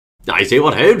I say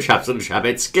what ho, chaps and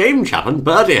chappets, Game Chap and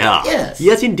Bertie here.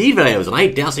 Yes, indeed, fellows, and I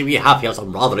dare say we have here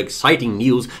some rather exciting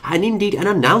news, and indeed an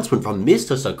announcement from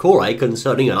Mr. Sakurai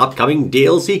concerning an upcoming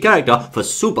DLC character for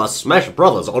Super Smash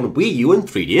Bros. On Wii U and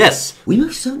 3DS. We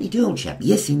most certainly do, old chap.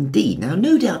 Yes, indeed. Now,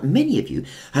 no doubt many of you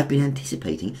have been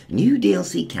anticipating new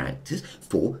DLC characters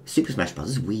for Super Smash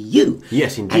Bros. Wii U.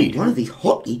 Yes, indeed. And one of these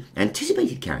hotly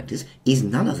anticipated characters is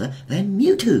none other than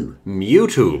Mewtwo.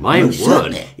 Mewtwo, my Most word.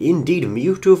 certainly. Indeed,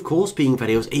 Mewtwo, of course, being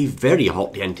videos, a very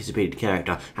hotly anticipated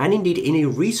character, and indeed in a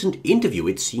recent interview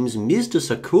it seems Mr.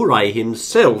 Sakurai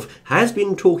himself has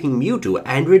been talking Mewtwo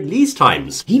and release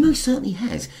times. He most certainly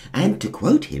has, and to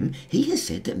quote him, he has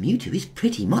said that Mewtwo is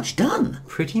pretty much done.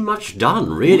 Pretty much done,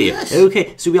 really. Yes.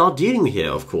 Okay, so we are dealing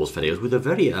here, of course, videos, with a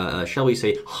very, shall we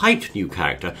say, hyped new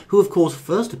character, who of course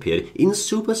first appeared in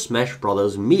Super Smash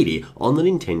Bros. Melee on the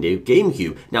Nintendo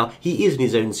GameCube. Now, he is in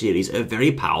his own series a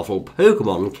very powerful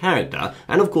Pokemon character,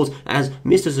 and of course, as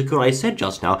Mr. Sakurai said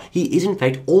just now, he is in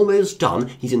fact almost done.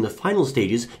 He's in the final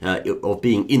stages of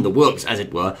being in the works, as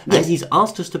it were, Yes. and he's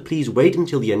asked us to please wait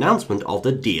until the announcement of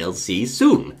the DLC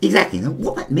soon. Exactly. Now,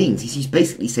 what that means is he's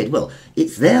basically said, well,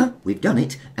 it's there, we've done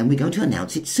it, and we're going to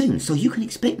announce it soon. So you can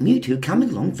expect Mewtwo coming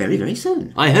along very, very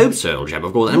soon. I hope so, old chap,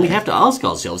 of course, and we have to ask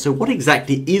ourselves, so what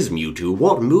exactly is Mewtwo?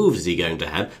 What moves is he going to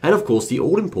have? And of course, the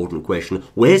all-important question,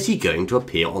 where's he going to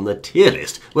appear on the tier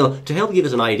list? Well, to help give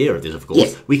us an idea of this, of course,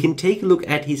 Yes. we can take a look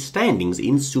at his standings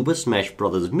in Super Smash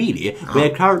Bros. Melee, where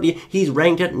currently he's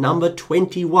ranked at number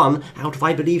 21 out of,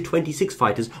 I believe, 26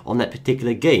 fighters on that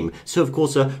particular game. So, of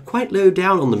course, quite low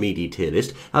down on the Melee tier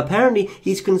list. Apparently,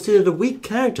 he's considered a weak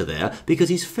character there because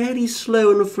he's fairly slow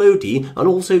and floaty and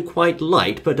also quite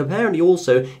light, but apparently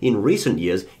also, in recent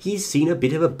years, he's seen a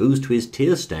bit of a boost to his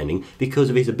tier standing because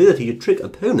of his ability to trick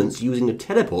opponents using the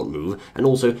teleport move and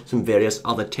also some various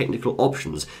other technical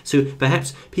options. So,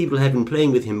 perhaps people have been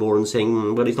playing with him more and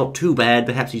saying, well, he's not too bad,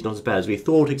 perhaps he's not as bad as we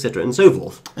thought, etc., and so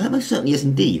forth. Most certainly is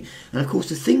indeed. And of course,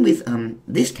 the thing with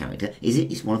this character is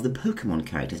it is one of the Pokemon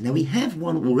characters. Now, we have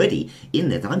one already in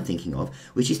there that I'm thinking of,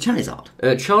 which is Charizard.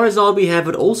 Charizard we have,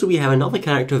 but also we have another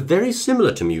character very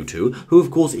similar to Mewtwo, who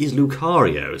of course is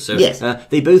Lucario. So Yes.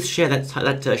 they both share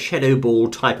that Shadow Ball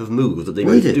type of move that they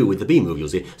both do with the B move, you'll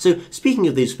see. So speaking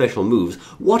of these special moves,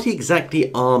 what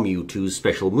exactly are Mewtwo's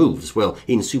special moves? Well,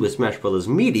 in Super Smash Bros.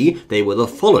 Melee, they were the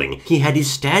following. He had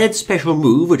his standard special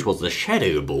move, which was the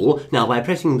Shadow Ball. Now, by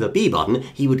pressing the B button,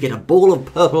 he would get a ball of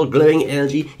purple glowing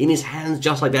energy in his hands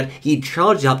just like that. He'd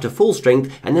charge it up to full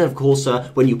strength, and then, of course,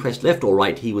 when you pressed left or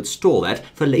right, he would store that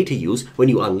for later use. When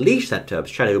you unleash that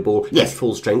Shadow Ball at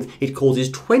full strength, it causes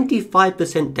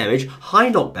 25% damage,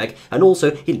 high knockback, and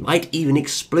also it might even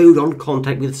explode on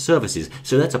contact with surfaces.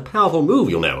 So that's a powerful move,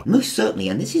 you'll know. Most certainly,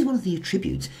 and this is one of the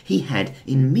attributes he had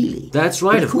in Melee. That's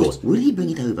right, But of course. Will he bring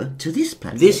it over to this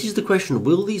platform? This is the question,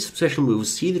 will these special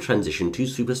moves see the transition to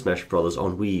Super Smash Bros.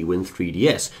 On Wii U and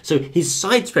 3DS? So his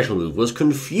side special move was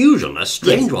Confusion, a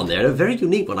strange one there, a very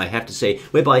unique one I have to say,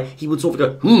 whereby he would sort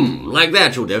of go, like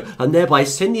that, you'll know, and thereby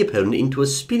send the opponent into a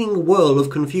spinning whirl of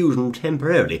confusion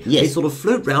temporarily. They sort of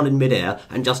float round in midair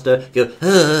and just go,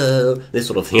 this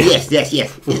sort of thing. Yes.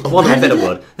 What a better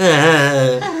word.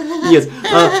 Yes.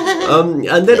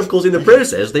 And then, of course, in the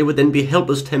process, they would then be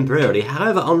helpless temporarily.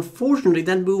 However, unfortunately,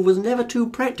 that move was never too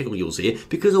practical, you'll see,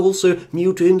 because also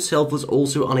Mewtwo himself was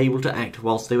also unable to act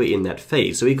whilst they were in that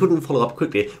phase, so he couldn't follow up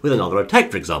quickly with another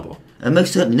attack, for example.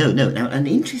 Most certainly, no. Now, an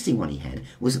interesting one he had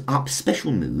was up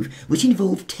special move, which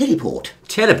involved teleport.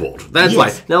 Teleport, that's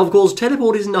right. Now, of course,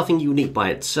 teleport is nothing unique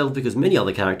by itself because many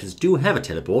other characters do have a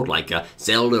teleport, like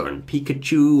Zelda and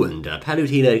Pikachu and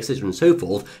Palutena, etc. and so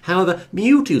forth. However,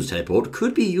 Mewtwo's teleport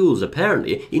could be used,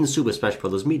 apparently, in Super Smash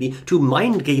Bros. Melee to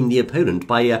mind game the opponent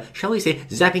by, shall we say,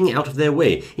 zapping out of their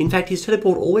way. In fact, his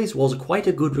teleport always was quite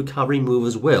a good recovery move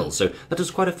as well, so that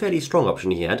was quite a fairly strong option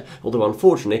he had, although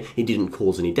unfortunately, it didn't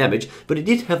cause any damage, but it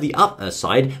did have the upper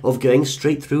side of going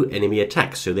straight through enemy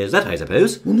attacks, so there's that, I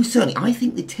suppose. Well, most certainly, I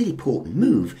think the teleport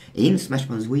move in Smash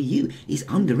Bros. Wii U is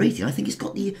underrated. I think it's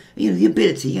got the the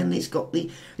ability and it's got the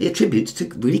attributes to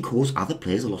really cause other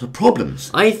players a lot of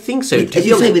problems. I think so. As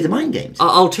you say with the mind games.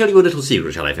 I'll tell you a little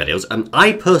secret, shall I, Fedios?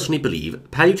 I personally believe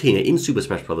Palutena in Super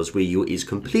Smash Bros. Wii U is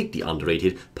completely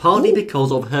underrated, partly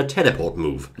because of her teleport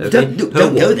move. Okay? Don't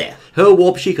go there. Her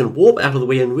warp, she can warp out of the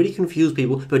way and really confuse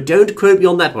people, but don't quote me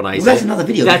on that one, I Well, that's another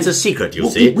video. That's a secret, you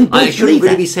see. I shouldn't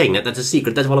really be saying that. That's a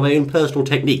secret. That's one of my own personal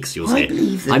techniques, you see. I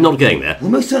believe that... I'm not going there.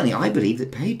 Well, most certainly, I believe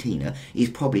that Palutena is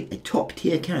probably a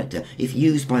top-tier character if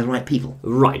used by the right people.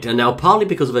 Right, and now partly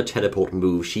because of her teleport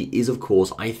move, she is, of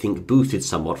course, I think, boosted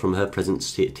somewhat from her present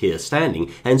tier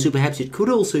standing, and so perhaps it could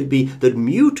also be that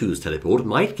Mewtwo's teleport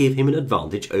might give him an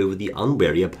advantage over the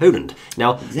unwary opponent.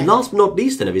 Now, last but not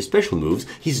least then of his special moves,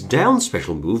 his down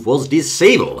special move was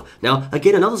Disable. Now,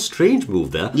 again, another strange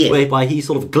move there, whereby he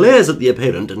sort of glares at the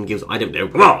opponent and gives, I don't know,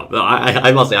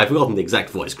 I must say, I've forgotten the exact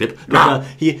voice clip, but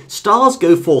stars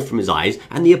go forth from his eyes,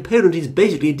 and the opponent is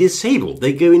basically disabled.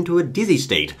 They go into a dizzy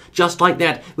state, just like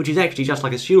that, which is actually just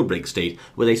like a shield break state,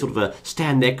 where they sort of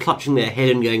stand there clutching their head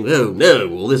and going, oh no,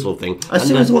 all this sort of thing. As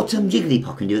soon as what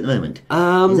Jigglypuff can do at the moment.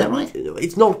 Is that right?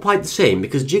 It's not quite the same,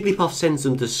 because Jigglypuff sends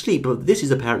them to sleep, but this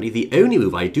is apparently the only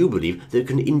move, I do believe, that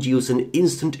can induce an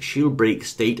instant shield break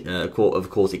state, of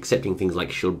course, accepting things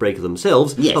like shield breaker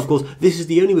themselves. Yes. Of course, this is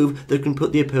the only move that can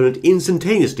put the opponent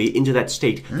instantaneously into that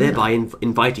state, thereby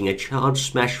inviting a charge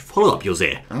smash follow-up, you'll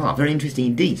say. Ah, very interesting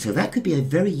indeed. So that could be a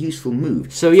very useful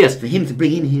move. So yes, for him to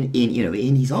bring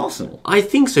in his arsenal. I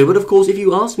think so, but of course, if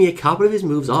you ask me, a couple of his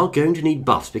moves are going to need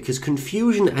buffs, because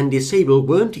Confusion and Disable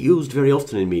weren't used very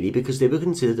often in Melee because they were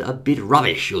considered a bit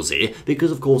rubbish, you'll see,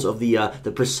 because of course of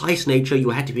the precise nature.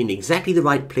 You had to be in exactly the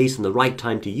right place and the right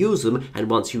time to use them, and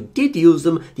once you did use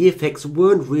them, the effects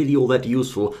weren't really all that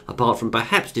useful, apart from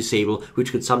perhaps Disable,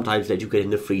 which could sometimes let you get in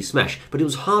the free smash, but it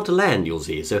was hard to land, you'll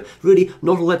see, so really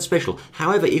not all that special.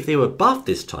 However, if they were buffed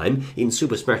this time in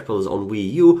Super Smash Bros. On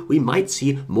Wii U, we might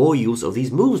see more use of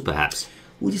these moves, perhaps.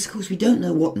 Well, just of course, we don't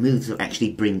know what moves they'll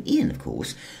actually bring in, of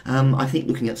course. I think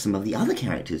looking at some of the other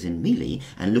characters in Melee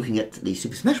and looking at the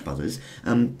Super Smash Brothers,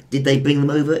 did they bring them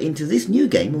over into this new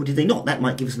game or did they not? That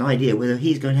might give us an idea whether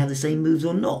he's going to have the same moves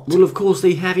or not. Well, of course,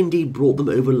 they have indeed brought them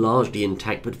over largely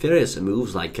intact, but various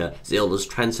moves like Zelda's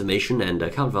Transformation and a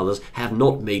couple of others have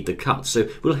not made the cut. So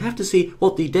we'll have to see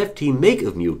what the dev team make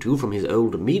of Mewtwo from his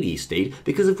old Melee state,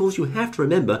 because of course you have to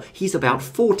remember he's about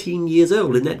 14 years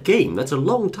old in that game. That's a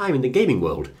long time in the gaming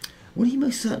world. Well, he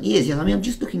most certainly is. Yeah, I mean, I'm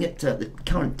just looking at the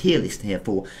current tier list here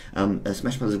for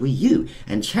Smash Bros. Wii U,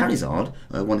 and Charizard,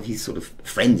 one of his sort of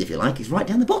friends, if you like, is right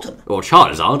down the bottom. Well,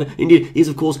 Charizard, indeed, is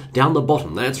of course down the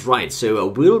bottom, that's right. So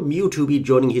will Mewtwo be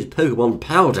joining his Pokemon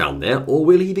pal down there, or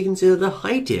will he be considered a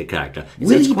high-tier character?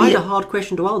 It's quite a hard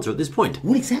question to answer at this point.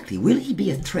 Well, exactly. Will he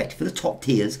be a threat for the top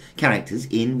tiers characters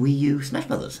in Wii U Smash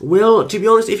Bros.? Well, to be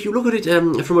honest, if you look at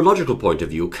it from a logical point of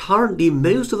view, currently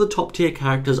most of the top-tier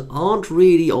characters aren't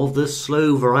really of the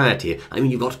slow variety. I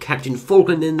mean, you've got Captain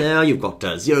Falcon in there, you've got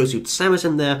Zero Suit Samus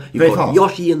in there, you've got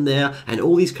Yoshi in there, and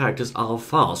all these characters are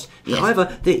fast. Yes.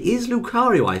 However, there is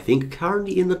Lucario, I think,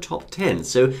 currently in the top 10,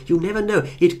 so you never know.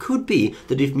 It could be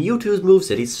that if Mewtwo's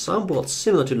moveset is somewhat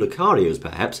similar to Lucario's,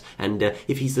 perhaps, and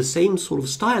if he's the same sort of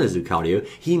style as Lucario,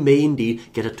 he may indeed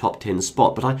get a top 10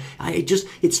 spot. But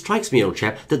it strikes me, old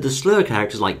chap, that the slower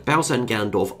characters like Bowser and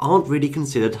Ganondorf aren't really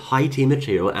considered high-tier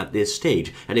material at this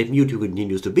stage, and if Mewtwo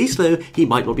continues to be slow, he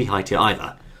might not be high tier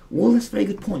either. Well, that's a very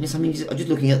good point. Yes, I mean, I'm just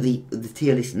looking at the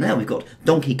tier list now. We've got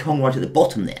Donkey Kong right at the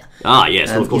bottom there. Ah, yes,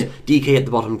 well, of course. DK at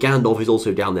the bottom. Ganondorf is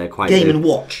also down there quite Game low. &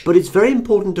 Watch. But it's very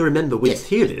important to remember with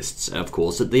tier lists, of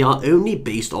course, that they are only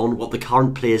based on what the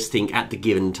current players think at the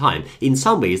given time. In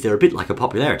some ways, they're a bit like a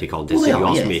popularity contest, if you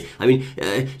ask me. I mean,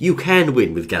 you can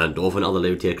win with Ganondorf and other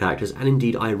low-tier characters, and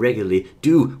indeed, I regularly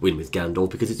do win with Ganondorf,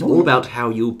 because it's all about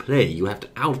how you play. You have to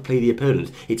outplay the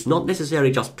opponent. It's not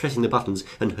necessarily just pressing the buttons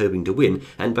and hoping to win,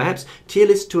 and perhaps tier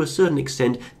lists to a certain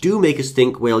extent do make us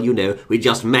think, well, you know, we're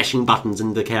just mashing buttons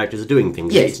and the characters are doing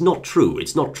things. Yes. It's not true.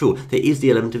 It's not true. There is the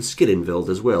element of skill involved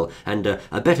as well, and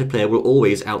a better player will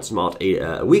always outsmart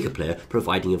a weaker player,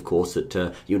 providing, of course,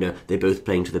 that, you know, they're both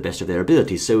playing to the best of their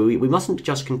abilities. So we mustn't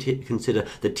just consider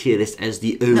the tier list as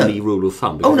the only rule of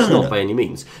thumb, because it's not by any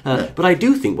means. But I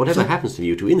do think whatever happens to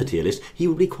Mewtwo in the tier list, he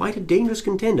will be quite a dangerous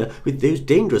contender with those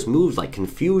dangerous moves like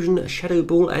Confusion, Shadow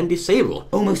Ball, and Disable.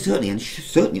 Almost certainly, and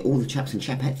certainly all the chaps and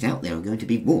chapettes out there are going to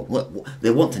be more.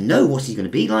 They want to know what he's going to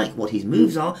be like, what his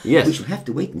moves are. Yes. We shall have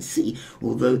to wait and see,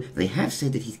 although they have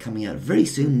said that he's coming out very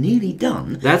soon, nearly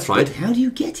done. That's right. But how do you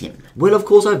get him? Well, of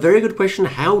course, a very good question.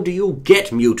 How do you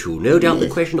get Mewtwo? No doubt the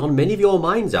question on many of your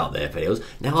minds out there, Fails.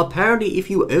 Now, apparently, if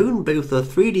you own both the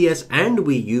 3DS and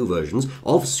Wii U versions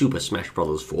of Super Smash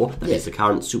Bros. 4, that is the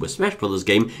current Super Smash Bros.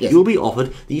 Game, you'll be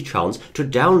offered the chance to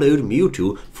download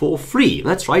Mewtwo for free.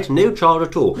 That's right, no charge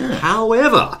at all.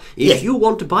 However, However, if you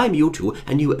want to buy Mewtwo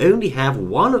and you only have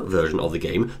one version of the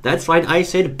game, that's right, I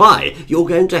said buy. You're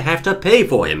going to have to pay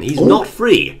for him. He's not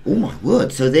free. Oh my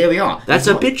word, so there we are. That's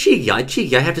a bit cheeky,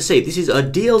 I have to say. This is a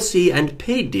DLC and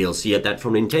paid DLC at that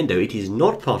from Nintendo. It is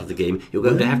not part of the game. You're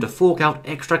going to have to fork out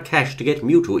extra cash to get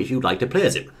Mewtwo if you'd like to play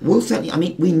as him. Well, certainly, I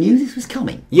mean, we knew this was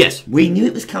coming. Yes. We knew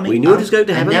it was coming. We knew it was going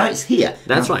to happen. And now it's here.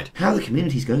 That's right. How the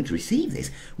community is going to receive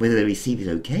this, whether they receive it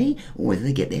okay, or whether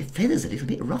they get their feathers a little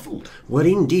bit ruffled. Well,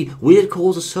 indeed. Will it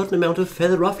cause a certain amount of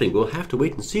feather ruffling? We'll have to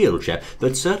wait and see, old chap.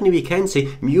 But certainly we can say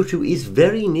Mewtwo is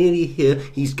very nearly here.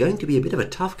 He's going to be a bit of a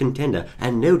tough contender,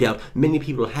 and no doubt many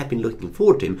people have been looking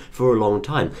forward to him for a long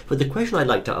time. But the question I'd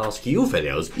like to ask you,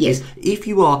 fellows, is if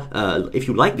you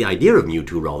like the idea of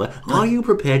Mewtwo, rather, are you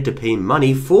prepared to pay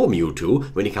money for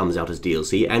Mewtwo when he comes out as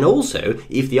DLC? And also,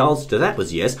 if the answer to that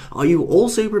was yes, are you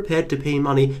also prepared to pay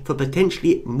money for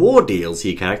potentially more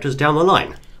DLC characters down the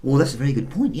line? Well, that's a very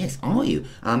good point. Yes, are you?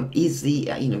 Is the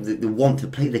the want to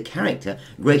play the character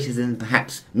greater than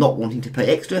perhaps not wanting to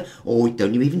pay extra, or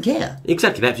don't you even care?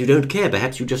 Exactly. Perhaps you don't care.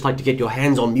 Perhaps you just like to get your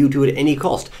hands on Mewtwo at any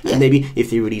cost. And maybe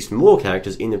if they release more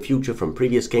characters in the future from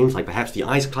previous games, like perhaps the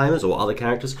Ice Climbers or other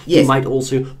characters, you might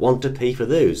also want to pay for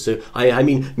those. So I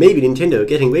mean, maybe Nintendo are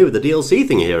getting away with the DLC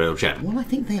thing here, old chap. Well, I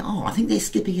think they are. I think they're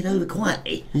skipping it over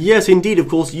quietly. Yes, indeed. Of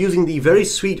course, using the very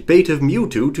sweet bait of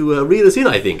Mewtwo to reel us in,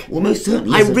 I think. Well, most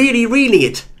certainly. I'm really reeling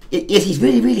it. Yes, he's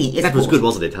really reeling it. Yes, that was good,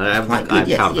 wasn't it? I'm proud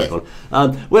of that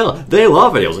one. Well, there you are,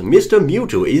 videos. Mr.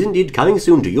 Mewtwo is indeed coming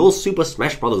soon to your Super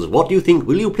Smash Bros. What do you think?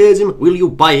 Will you play as him? Will you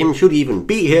buy him? Should he even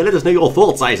be here? Let us know your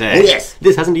thoughts, I say. Oh, yes.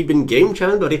 This has indeed been Game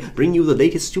Channel, buddy. Bring you the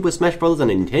latest Super Smash Bros.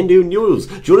 And Nintendo news.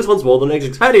 Join us once more on the next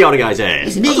exciting outing, I say.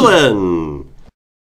 It's me.